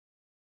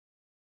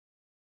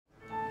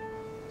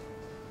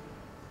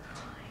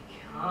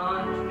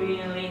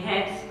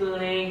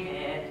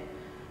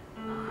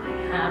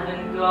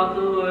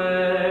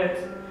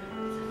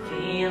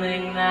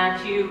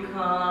you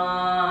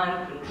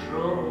can't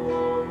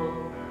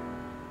control.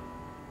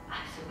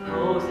 I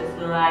suppose it's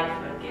like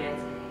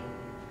forgetting,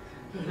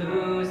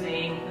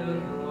 losing who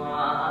you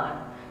are.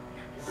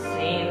 At the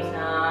same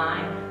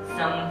time,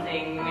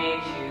 something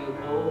makes you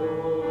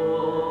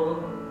whole.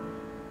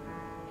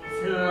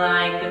 It's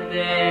like that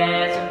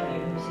there's a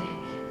music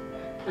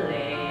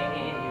playing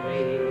in your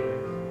ear,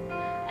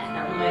 and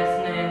I'm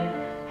listening,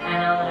 and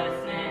I'm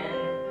listening.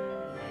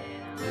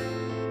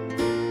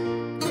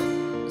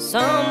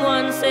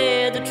 Someone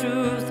said the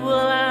truth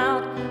will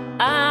out.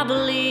 I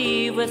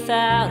believe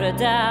without a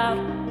doubt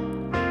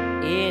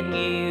in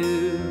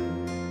you.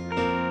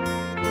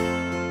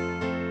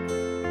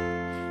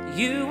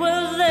 You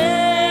were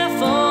there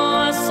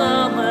for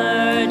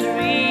summer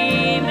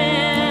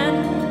dreaming,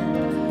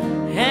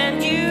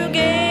 and you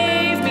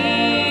gave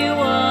me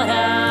what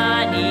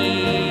I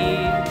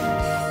need.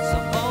 So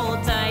hold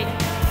tight,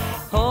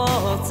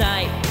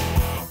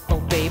 oh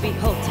baby,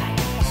 hold tight.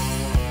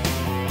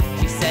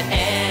 She said,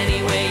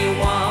 any way you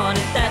want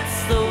it,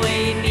 that's the way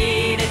you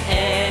need it.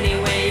 Any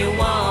way you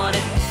want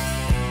it,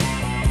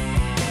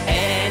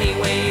 any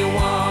way you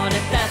want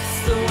it, that's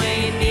the way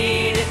you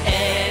need it.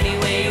 Any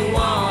way you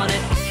want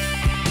it.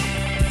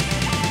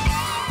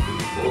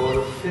 Before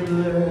the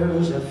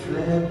fiddlers have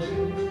fled,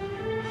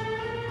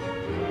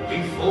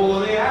 before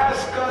they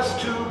ask us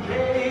to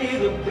pay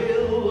the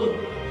bill,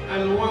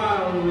 and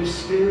while we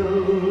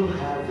still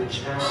have the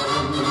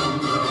chance,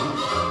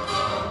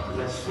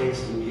 let's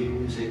face the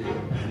music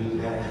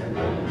and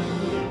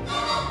dance.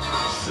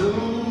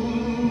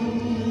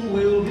 Soon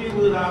we'll be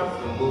without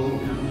the moon.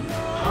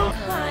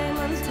 Climb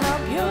on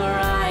top your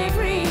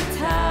ivory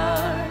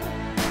tower.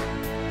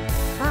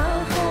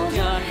 I'll hold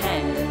your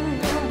hand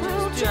and then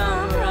we'll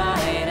jump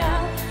right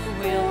out.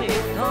 We'll be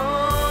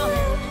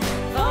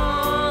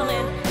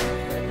falling,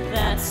 but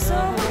that's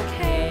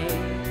okay.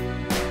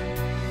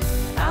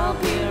 I'll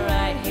be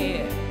right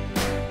here.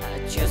 I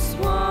just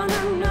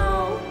wanna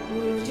know,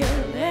 would you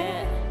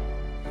let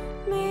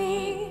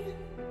me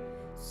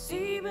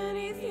see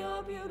beneath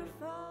your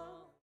beautiful